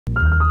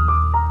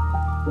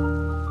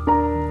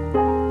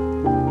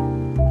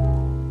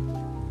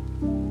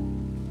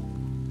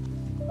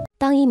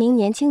一名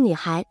年轻女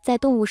孩在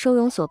动物收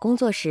容所工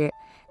作时，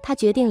她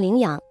决定领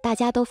养大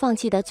家都放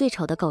弃的最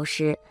丑的狗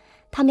时，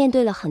她面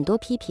对了很多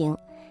批评，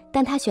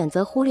但她选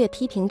择忽略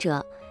批评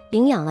者，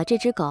领养了这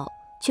只狗，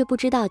却不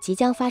知道即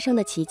将发生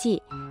的奇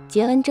迹。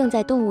杰恩正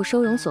在动物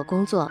收容所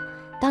工作，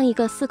当一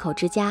个4口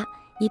之家，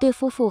一对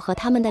夫妇和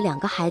他们的2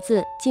个孩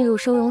子进入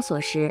收容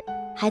所时，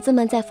孩子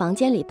们在房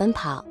间里奔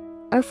跑，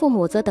而父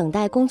母则等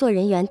待工作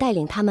人员带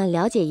领他们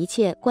了解一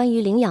切关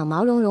于领养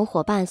毛茸茸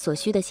伙伴所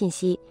需的信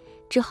息。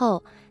之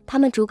后，他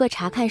们逐个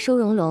查看收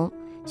容笼，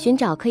寻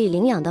找可以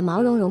领养的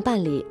毛茸茸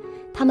伴侣。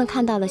他们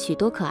看到了许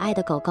多可爱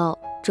的狗狗，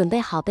准备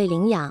好被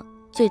领养。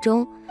最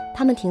终，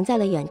他们停在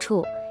了远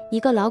处，一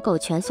个老狗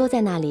蜷缩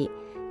在那里，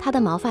它的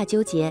毛发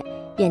纠结，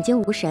眼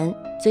睛无神，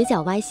嘴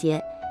角歪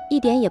斜，一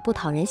点也不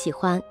讨人喜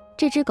欢。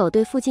这只狗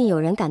对附近有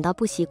人感到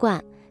不习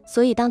惯，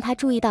所以当它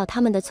注意到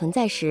它们的存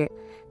在时，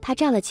它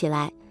站了起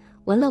来，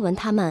闻了闻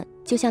它们，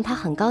就像它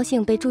很高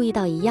兴被注意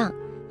到一样。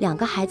2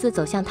个孩子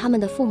走向他们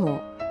的父母，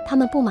他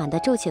们不满地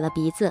皱起了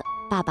鼻子。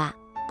爸爸，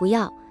不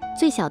要！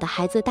最小的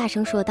孩子大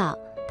声说道，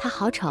他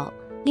好丑。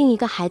另一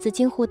个孩子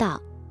惊呼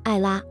道，艾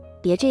拉，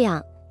别这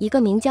样！一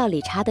个名叫理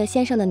查德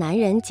先生的男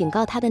人警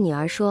告他的女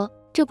儿说，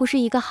这不是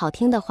一个好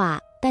听的话，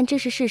但这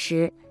是事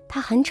实，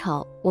他很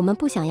丑，我们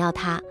不想要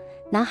他。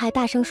男孩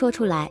大声说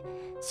出来，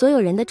所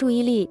有人的注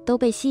意力都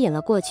被吸引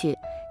了过去。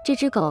这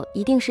只狗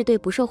一定是对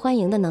不受欢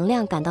迎的能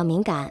量感到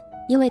敏感，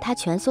因为它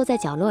蜷缩在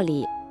角落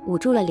里，捂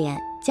住了脸。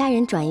家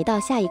人转移到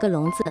下一个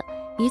笼子。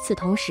与此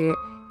同时，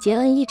杰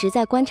恩一直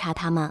在观察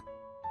他们。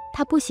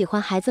他不喜欢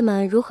孩子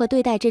们如何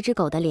对待这只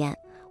狗的脸，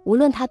无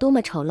论它多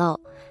么丑陋。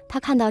他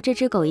看到这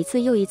只狗一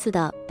次又一次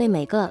地被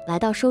每个来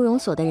到收容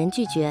所的人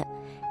拒绝。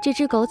这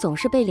只狗总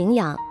是被领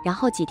养，然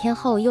后几天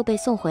后又被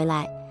送回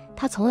来。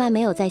他从来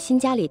没有在新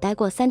家里待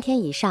过3天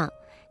以上，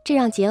这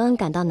让杰恩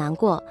感到难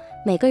过。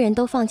每个人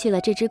都放弃了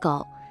这只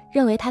狗，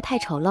认为它太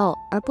丑陋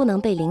而不能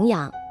被领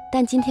养。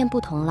但今天不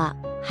同了，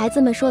孩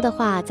子们说的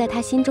话在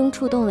他心中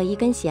触动了一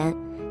根弦。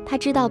他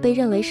知道被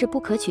认为是不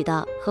可取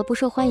的和不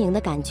受欢迎的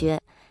感觉。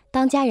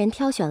当家人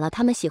挑选了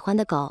他们喜欢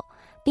的狗，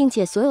并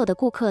且所有的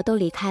顾客都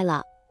离开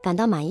了，感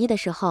到满意的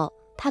时候，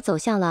他走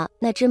向了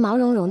那只毛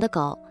茸茸的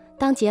狗。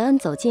当杰恩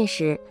走近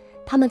时，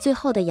他们最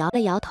后的摇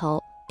了摇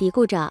头，嘀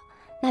咕着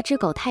那只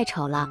狗太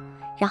丑了，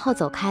然后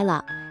走开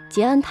了。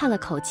杰恩叹了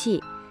口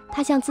气，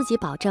他向自己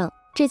保证，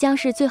这将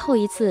是最后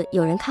一次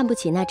有人看不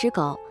起那只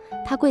狗。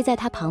他跪在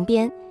他旁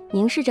边，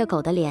凝视着狗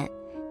的脸。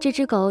这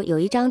只狗有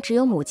一张只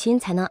有母亲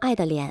才能爱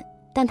的脸，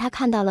但他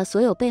看到了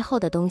所有背后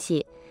的东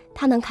西。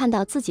他能看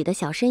到自己的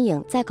小身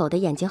影在狗的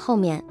眼睛后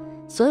面，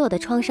所有的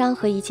创伤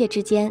和一切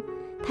之间。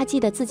他记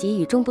得自己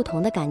与众不同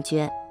的感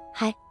觉。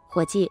嗨，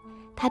伙计，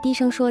他低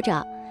声说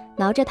着，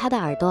挠着他的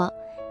耳朵，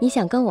你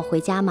想跟我回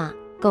家吗？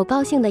狗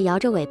高兴地摇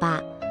着尾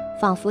巴，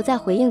仿佛在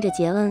回应着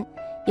杰恩。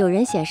有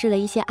人显示了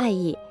一些爱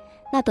意。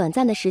那短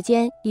暂的时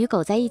间与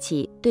狗在一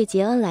起对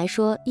杰恩来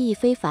说意义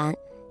非凡。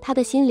他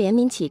的心怜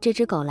悯起这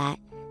只狗来，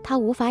他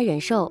无法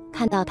忍受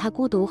看到它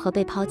孤独和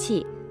被抛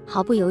弃。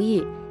毫不犹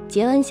豫，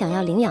杰恩想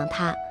要领养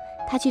它。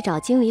他去找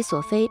经理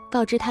索菲，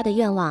告知他的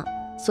愿望。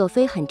索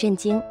菲很震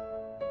惊，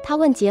他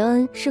问杰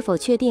恩是否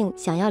确定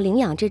想要领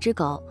养这只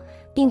狗，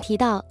并提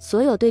到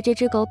所有对这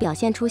只狗表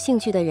现出兴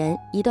趣的人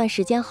一段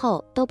时间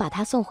后都把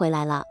它送回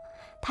来了。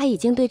他已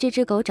经对这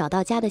只狗找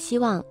到家的希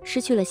望失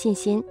去了信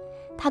心。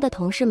他的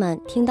同事们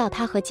听到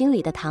他和经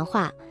理的谈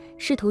话，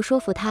试图说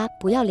服他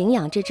不要领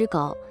养这只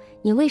狗。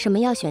你为什么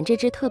要选这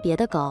只特别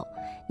的狗？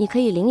你可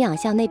以领养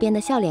像那边的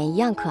笑脸一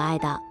样可爱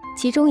的。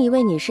其中一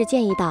位女士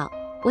建议道，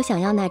我想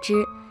要那只。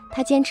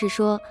他坚持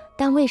说，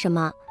但为什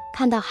么？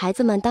看到孩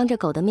子们当着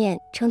狗的面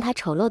称它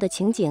丑陋的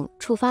情景，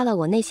触发了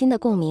我内心的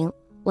共鸣。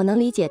我能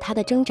理解它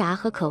的挣扎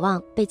和渴望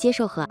被接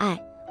受和爱。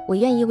我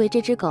愿意为这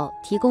只狗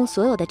提供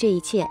所有的这一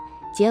切。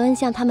杰恩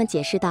向他们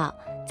解释道，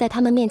在他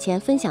们面前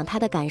分享他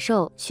的感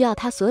受需要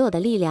他所有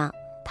的力量。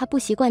他不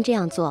习惯这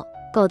样做。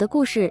狗的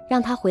故事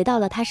让他回到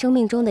了他生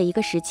命中的一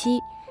个时期，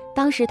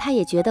当时他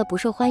也觉得不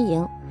受欢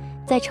迎。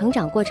在成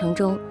长过程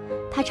中，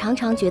他常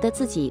常觉得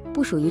自己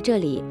不属于这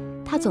里。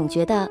她总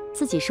觉得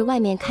自己是外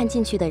面看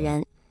进去的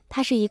人。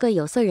她是一个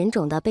有色人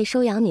种的被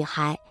收养女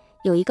孩，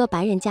有一个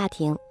白人家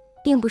庭，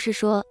并不是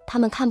说他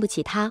们看不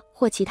起她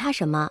或其他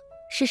什么。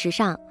事实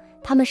上，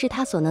他们是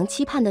她所能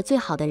期盼的最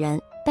好的人。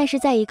但是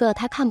在一个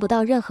她看不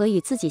到任何与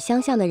自己相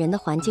像的人的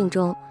环境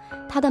中，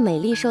她的美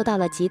丽受到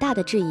了极大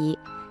的质疑。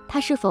她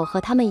是否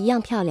和他们一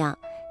样漂亮？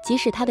即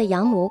使她的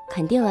养母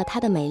肯定了她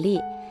的美丽，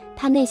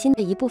她内心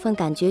的一部分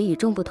感觉与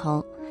众不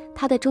同。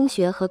她的中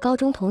学和高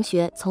中同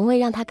学从未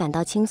让她感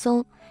到轻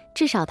松。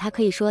至少他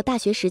可以说大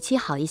学时期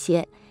好一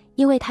些，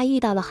因为他遇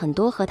到了很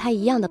多和他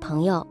一样的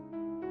朋友。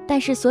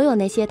但是所有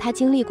那些他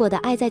经历过的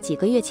爱在几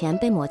个月前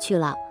被抹去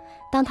了。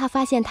当他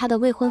发现他的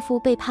未婚夫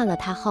背叛了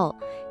他后，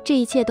这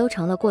一切都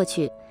成了过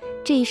去。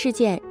这一事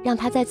件让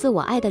他在自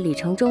我爱的旅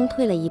程中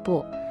退了一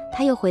步，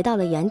他又回到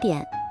了原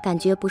点，感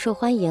觉不受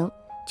欢迎，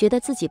觉得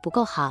自己不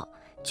够好，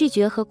拒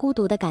绝和孤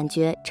独的感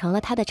觉成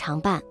了他的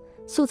常伴，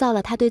塑造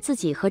了他对自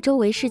己和周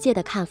围世界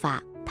的看法。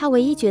他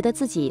唯一觉得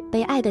自己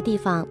被爱的地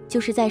方，就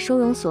是在收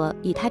容所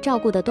与他照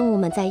顾的动物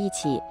们在一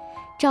起。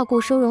照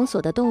顾收容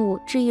所的动物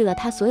治愈了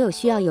他所有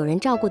需要有人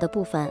照顾的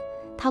部分。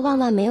他万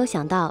万没有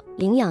想到，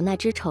领养那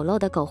只丑陋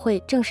的狗会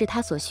正是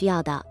他所需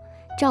要的，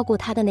照顾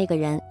他的那个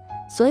人。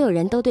所有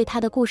人都对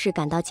他的故事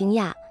感到惊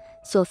讶。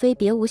索菲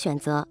别无选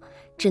择，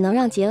只能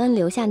让杰恩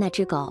留下那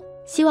只狗。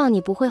希望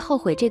你不会后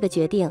悔这个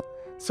决定，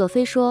索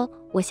菲说。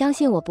我相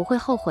信我不会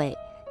后悔，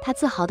他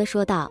自豪地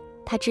说道。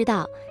他知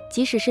道，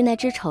即使是那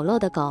只丑陋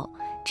的狗，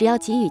只要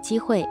给予机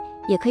会，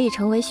也可以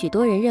成为许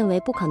多人认为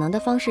不可能的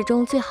方式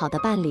中最好的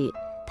伴侣。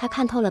他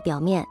看透了表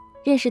面，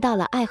认识到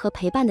了爱和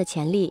陪伴的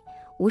潜力，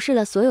无视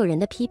了所有人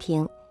的批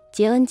评。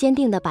杰恩坚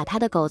定地把他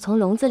的狗从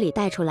笼子里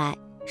带出来，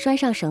拴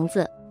上绳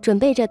子，准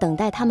备着等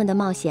待他们的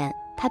冒险。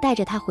他带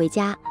着它回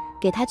家，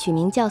给它取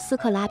名叫斯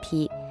克拉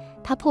皮。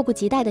他迫不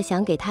及待地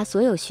想给他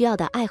所有需要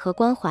的爱和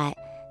关怀。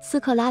斯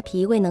克拉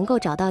皮为能够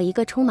找到一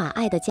个充满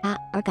爱的家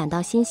而感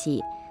到欣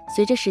喜。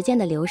随着时间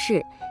的流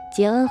逝，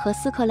杰恩和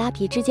斯克拉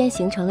皮之间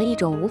形成了一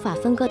种无法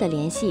分割的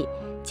联系。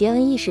杰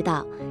恩意识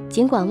到，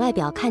尽管外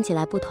表看起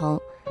来不同，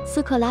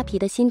斯克拉皮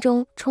的心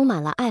中充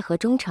满了爱和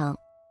忠诚。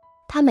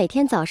他每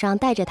天早上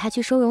带着他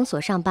去收容所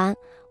上班，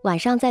晚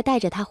上再带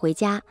着他回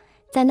家，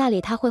在那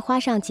里他会花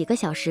上几个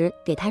小时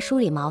给他梳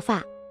理毛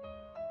发。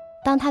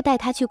当他带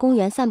他去公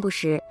园散步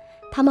时，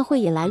他们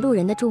会引来路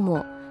人的注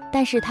目，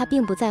但是他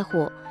并不在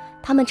乎。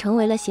他们成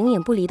为了形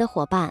影不离的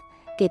伙伴，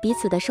给彼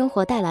此的生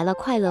活带来了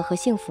快乐和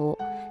幸福。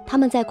他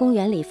们在公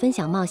园里分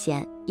享冒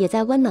险，也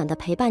在温暖的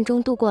陪伴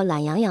中度过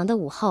懒洋洋的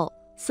午后。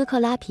斯克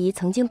拉皮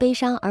曾经悲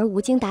伤而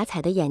无精打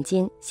采的眼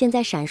睛，现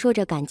在闪烁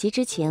着感激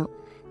之情。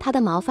他的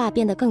毛发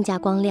变得更加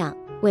光亮，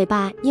尾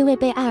巴因为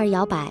被爱而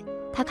摇摆，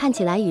他看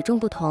起来与众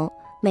不同，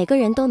每个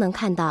人都能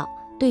看到。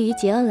对于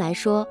杰恩来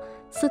说，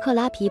斯克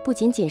拉皮不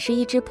仅仅是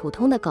一只普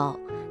通的狗，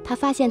他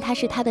发现它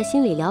是他的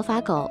心理疗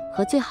法狗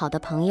和最好的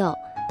朋友。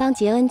当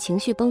杰恩情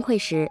绪崩溃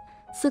时，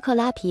斯克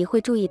拉皮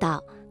会注意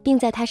到，并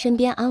在他身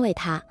边安慰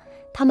他。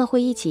他们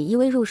会一起依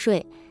偎入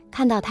睡，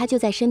看到他就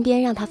在身边，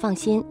让他放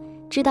心，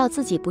知道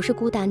自己不是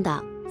孤单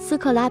的。斯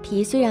克拉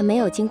皮虽然没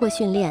有经过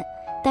训练，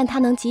但他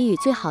能给予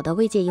最好的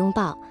慰藉拥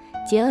抱。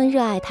杰恩热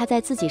爱他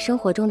在自己生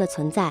活中的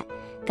存在，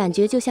感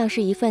觉就像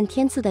是一份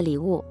天赐的礼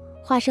物，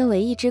化身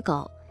为一只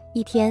狗。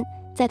一天，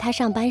在他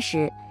上班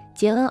时，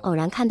杰恩偶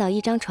然看到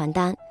一张传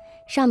单，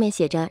上面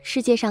写着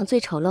世界上最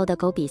丑陋的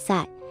狗比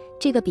赛。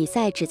这个比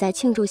赛旨在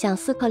庆祝像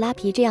斯克拉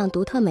皮这样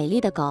独特美丽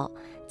的狗。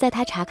在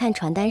他查看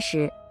传单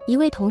时，一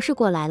位同事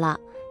过来了，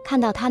看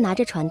到他拿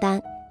着传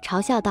单，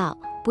嘲笑道：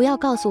不要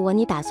告诉我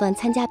你打算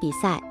参加比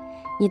赛，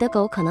你的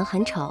狗可能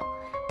很丑，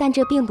但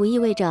这并不意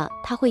味着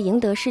他会赢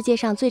得世界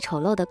上最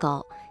丑陋的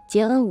狗。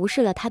杰恩无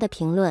视了他的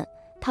评论，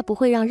他不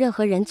会让任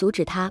何人阻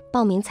止他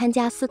报名参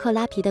加斯克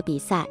拉皮的比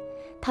赛。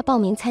他报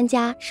名参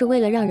加是为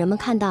了让人们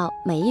看到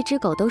每一只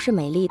狗都是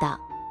美丽的。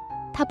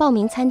他报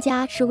名参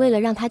加是为了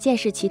让他见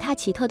识其他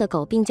奇特的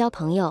狗并交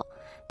朋友。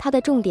他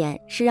的重点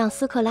是让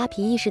斯克拉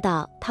皮意识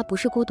到他不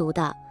是孤独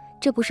的。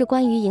这不是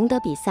关于赢得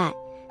比赛，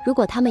如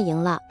果他们赢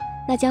了，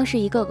那将是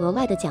一个额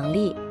外的奖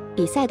励。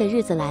比赛的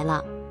日子来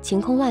了，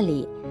晴空万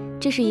里，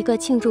这是一个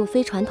庆祝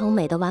非传统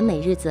美的完美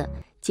日子。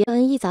杰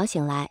恩一早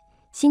醒来，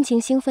心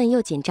情兴奋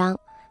又紧张。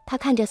他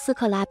看着斯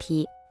克拉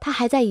皮，他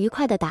还在愉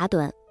快地打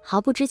盹，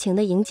毫不知情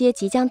地迎接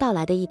即将到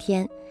来的一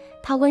天。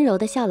他温柔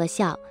地笑了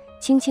笑，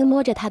轻轻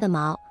摸着他的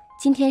毛。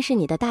今天是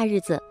你的大日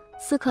子，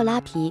斯克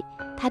拉皮，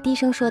他低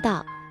声说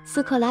道。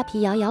斯克拉皮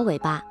摇摇尾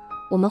巴，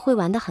我们会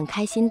玩得很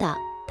开心的。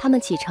他们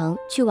启程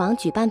去往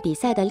举办比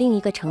赛的另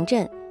一个城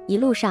镇。一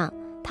路上，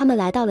他们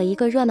来到了一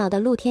个热闹的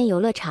露天游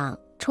乐场，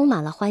充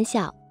满了欢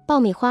笑、爆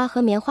米花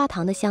和棉花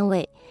糖的香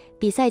味。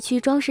比赛区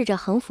装饰着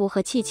横幅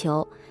和气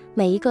球，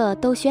每一个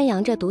都宣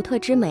扬着独特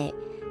之美。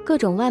各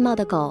种外貌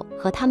的狗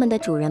和他们的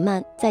主人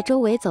们在周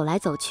围走来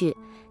走去，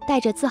带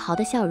着自豪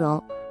的笑容。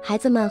孩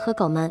子们和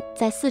狗们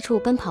在四处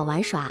奔跑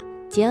玩耍。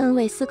杰恩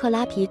为斯克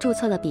拉皮注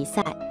册了比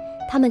赛，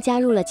他们加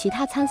入了其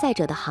他参赛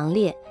者的行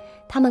列。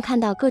他们看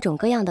到各种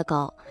各样的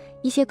狗，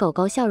一些狗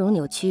狗笑容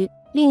扭曲，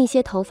另一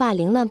些头发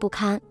凌乱不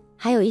堪，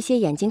还有一些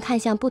眼睛看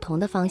向不同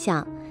的方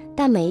向，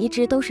但每一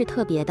只都是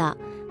特别的，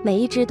每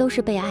一只都是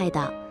被爱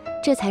的，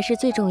这才是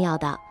最重要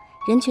的。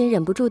人群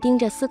忍不住盯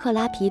着斯克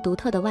拉皮独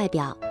特的外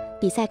表。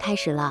比赛开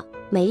始了，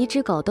每一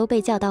只狗都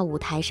被叫到舞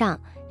台上，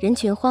人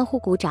群欢呼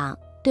鼓掌，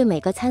对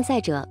每个参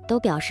赛者都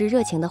表示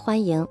热情的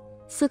欢迎。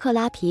斯克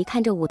拉皮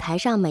看着舞台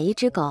上每一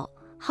只狗，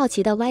好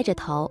奇地歪着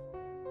头。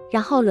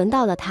然后轮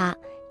到了他，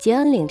杰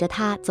恩领着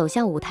他走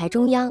向舞台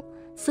中央。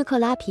斯克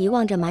拉皮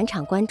望着满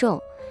场观众，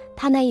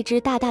他那一只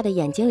大大的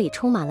眼睛里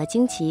充满了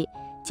惊奇。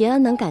杰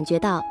恩能感觉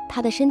到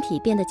他的身体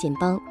变得紧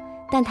绷，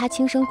但他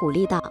轻声鼓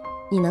励道：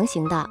你能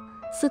行的。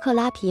斯克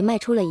拉皮迈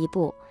出了一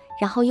步，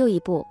然后又一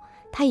步，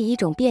他以一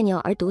种别扭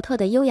而独特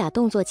的优雅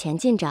动作前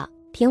进着。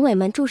评委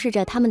们注视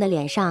着他们的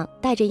脸上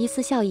带着一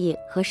丝笑意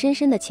和深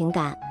深的情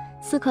感。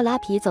斯克拉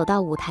皮走到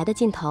舞台的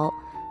尽头，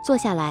坐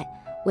下来，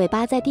尾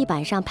巴在地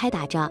板上拍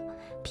打着。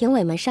评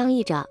委们商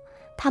议着，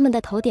他们的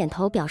头点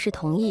头表示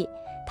同意。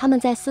他们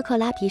在斯克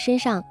拉皮身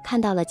上看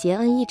到了杰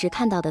恩一直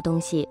看到的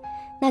东西，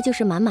那就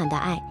是满满的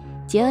爱。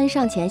杰恩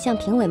上前向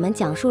评委们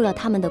讲述了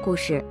他们的故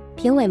事。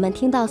评委们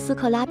听到斯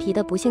克拉皮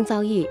的不幸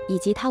遭遇，以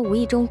及他无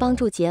意中帮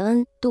助杰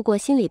恩度过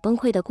心理崩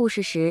溃的故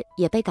事时，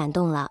也被感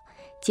动了。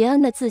杰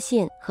恩的自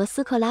信和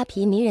斯克拉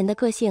皮迷人的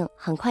个性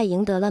很快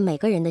赢得了每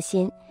个人的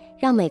心，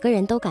让每个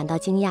人都感到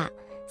惊讶。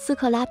斯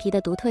克拉皮的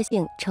独特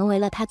性成为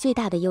了他最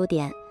大的优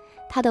点，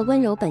他的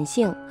温柔本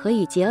性和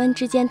与杰恩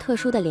之间特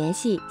殊的联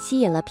系吸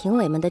引了评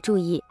委们的注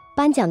意。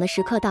颁奖的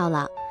时刻到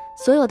了，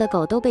所有的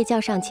狗都被叫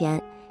上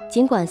前。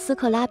尽管斯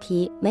克拉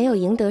皮没有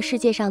赢得世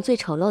界上最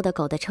丑陋的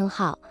狗的称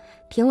号，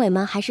评委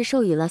们还是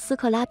授予了斯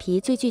克拉皮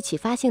最具启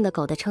发性的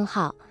狗的称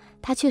号。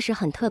它确实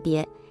很特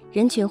别，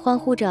人群欢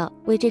呼着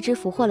为这只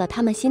俘获了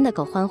他们心的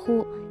狗欢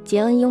呼。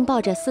杰恩拥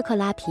抱着斯克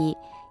拉皮，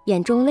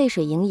眼中泪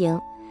水盈盈。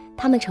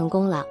他们成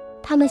功了，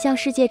他们向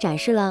世界展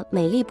示了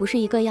美丽不是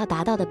一个要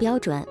达到的标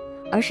准，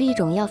而是一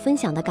种要分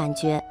享的感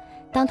觉。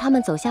当他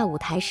们走下舞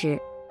台时，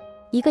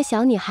一个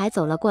小女孩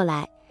走了过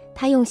来，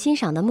她用欣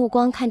赏的目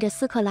光看着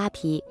斯克拉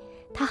皮。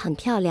她很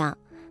漂亮，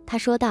她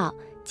说道。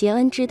杰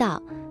恩知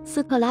道，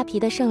斯克拉皮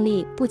的胜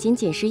利不仅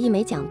仅是一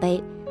枚奖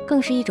杯，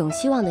更是一种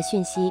希望的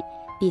讯息。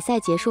比赛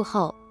结束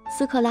后，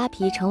斯克拉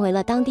皮成为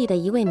了当地的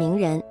一位名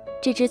人。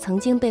这只曾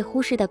经被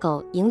忽视的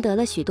狗赢得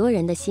了许多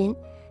人的心，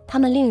他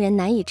们令人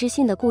难以置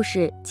信的故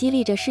事激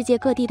励着世界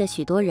各地的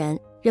许多人。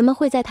人们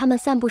会在他们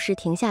散步时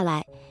停下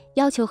来，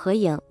要求合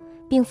影，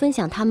并分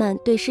享他们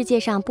对世界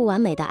上不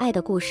完美的爱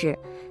的故事。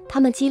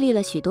他们激励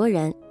了许多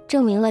人，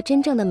证明了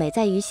真正的美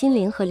在于心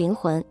灵和灵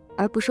魂，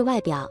而不是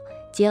外表。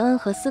杰恩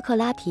和斯克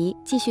拉皮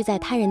继续在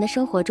他人的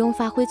生活中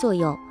发挥作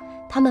用，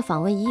他们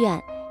访问医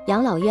院、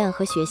养老院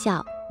和学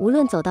校，无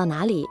论走到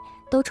哪里，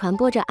都传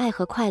播着爱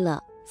和快乐。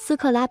斯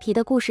克拉皮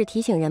的故事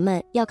提醒人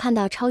们要看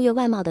到超越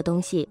外貌的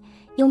东西，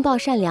拥抱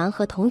善良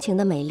和同情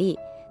的美丽。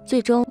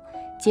最终，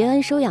杰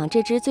恩收养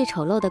这只最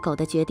丑陋的狗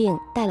的决定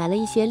带来了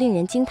一些令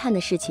人惊叹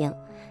的事情。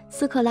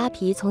斯克拉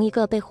皮从一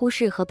个被忽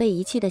视和被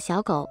遗弃的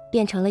小狗，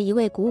变成了一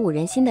位鼓舞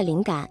人心的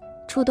灵感，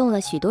触动了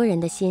许多人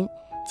的心。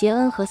杰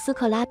恩和斯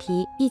克拉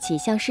皮一起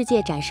向世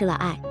界展示了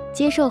爱、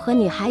接受和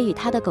女孩与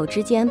她的狗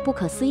之间不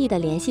可思议的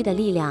联系的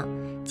力量。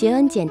杰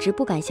恩简直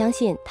不敢相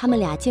信，他们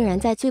俩竟然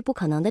在最不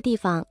可能的地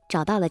方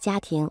找到了家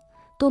庭，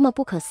多么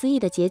不可思议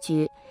的结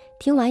局！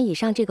听完以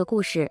上这个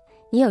故事，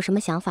你有什么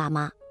想法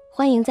吗？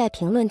欢迎在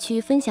评论区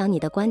分享你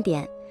的观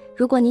点。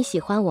如果你喜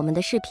欢我们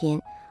的视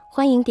频，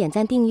欢迎点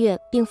赞、订阅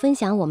并分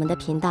享我们的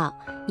频道。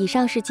以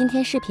上是今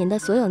天视频的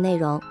所有内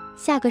容，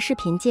下个视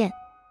频见。